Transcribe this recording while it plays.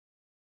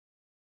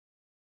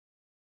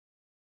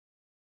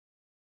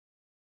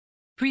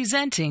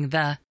Presenting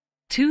the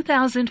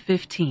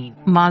 2015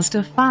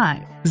 Mazda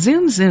 5.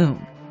 Zoom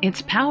Zoom.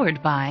 It's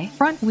powered by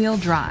front-wheel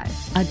drive,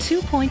 a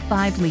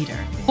 2.5-liter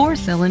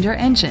four-cylinder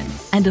engine,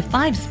 and a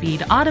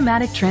 5-speed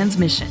automatic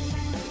transmission.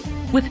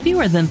 With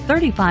fewer than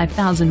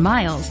 35,000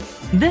 miles,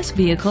 this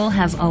vehicle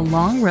has a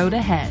long road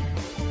ahead.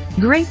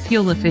 Great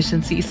fuel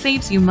efficiency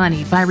saves you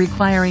money by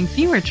requiring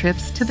fewer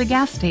trips to the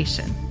gas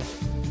station.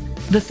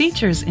 The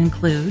features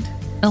include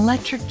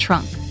electric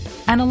trunk,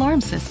 an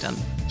alarm system,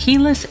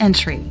 keyless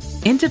entry,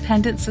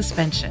 independent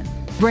suspension,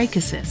 brake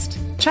assist,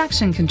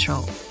 traction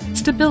control,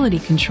 stability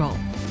control,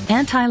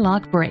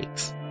 anti-lock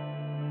brakes.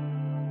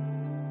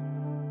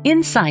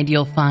 Inside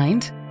you'll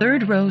find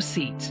third-row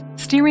seat,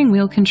 steering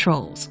wheel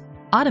controls,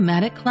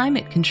 automatic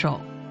climate control,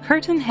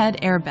 curtain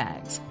head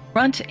airbags,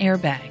 front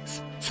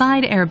airbags,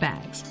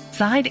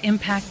 side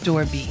impact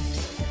door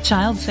beams,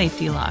 child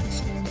safety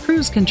locks,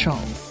 cruise control,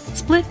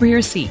 split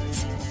rear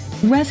seats.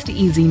 Rest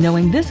easy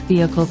knowing this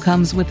vehicle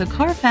comes with a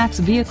Carfax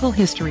Vehicle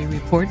History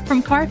Report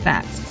from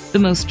Carfax, the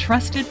most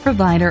trusted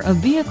provider of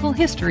vehicle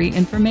history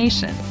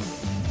information.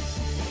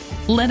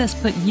 Let us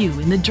put you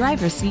in the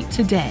driver's seat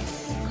today.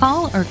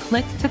 Call or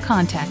click to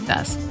contact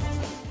us.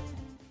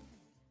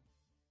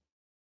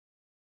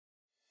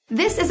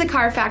 This is a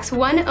Carfax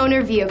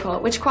one-owner vehicle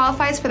which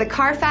qualifies for the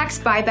Carfax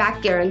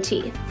buyback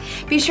guarantee.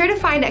 Be sure to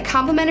find a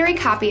complimentary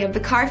copy of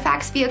the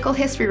Carfax Vehicle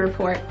History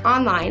Report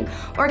online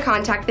or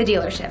contact the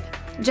dealership.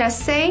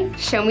 Just say,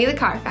 "Show me the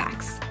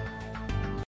Carfax."